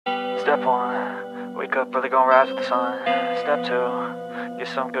Step 1, wake up, really gonna rise with the sun. Step 2, get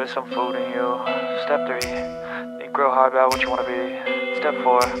some good, some food in you. Step 3, think real hard about what you wanna be. Step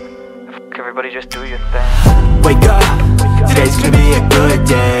 4, fuck everybody, just do your thing. Wake up, today's gonna be a good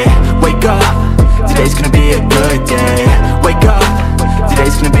day. Wake up, today's gonna be a good day. Wake up,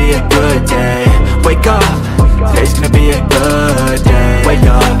 today's gonna be a good day. Wake up, today's gonna be a good day. Wake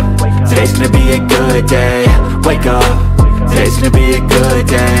up, today's gonna be a good day. Wake up, today's gonna be a good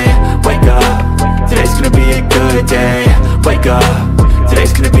day. Wake up, today's gonna be a good day. Wake up,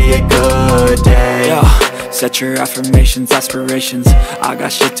 today's gonna be a good day. Yo, set your affirmations, aspirations. I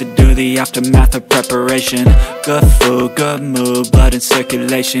got shit to do, the aftermath of preparation. Good food, good mood, blood in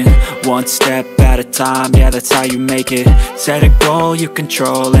circulation. One step at a time, yeah, that's how you make it. Set a goal you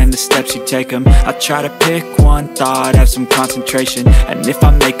control and the steps you take them. I try to pick one thought, have some concentration. And if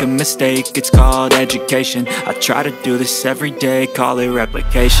I make a mistake, it's called education. I try to do this every day, call it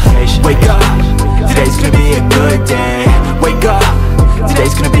replication. Wake up, today's gonna be a good day. Wake up,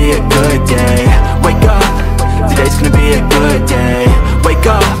 today's gonna be a good day. Wake up, today's gonna be a good day. Wake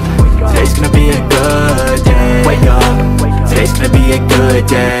up, today's gonna be a good day. Wake up, today's gonna be a good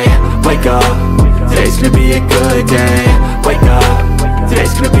day. Wake up, today's gonna be a good day. Wake up,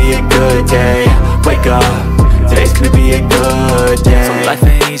 today's gonna be a good day. Wake up, today's gonna be a good day. So life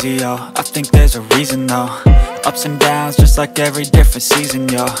ain't easy, yo, I think there's a reason though. Ups and downs, just like every different season,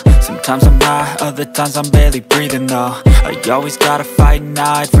 yo. Sometimes I'm high, other times I'm barely breathing, though. I always gotta fight and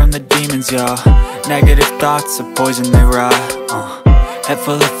hide from the demons, yo. Negative thoughts are poison, they rot. Head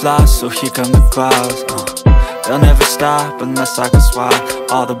full of flies, so here come the clouds. They'll never stop unless I can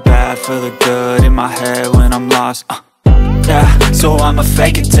swap all the bad for the good in my head when I'm lost. Yeah, so I'ma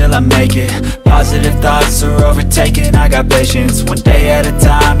fake it till I make it. Positive thoughts are overtaken, I got patience. One day at a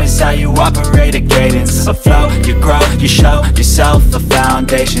time is how you operate a cadence. A flow, you grow, you show yourself a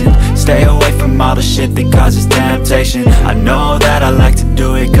foundation. Stay away from all the shit that causes temptation. I know that I like to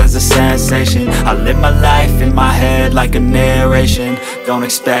do it cause it's sensation. I live my life in my head like a narration. Don't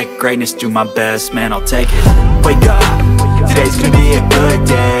expect greatness, do my best, man, I'll take it. Wake up, today's gonna be a good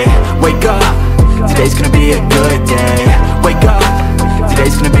day. Wake up, today's gonna be a good day. Wake up,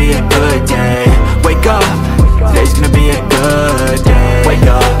 today's gonna be a good day. Wake up, today's gonna be a good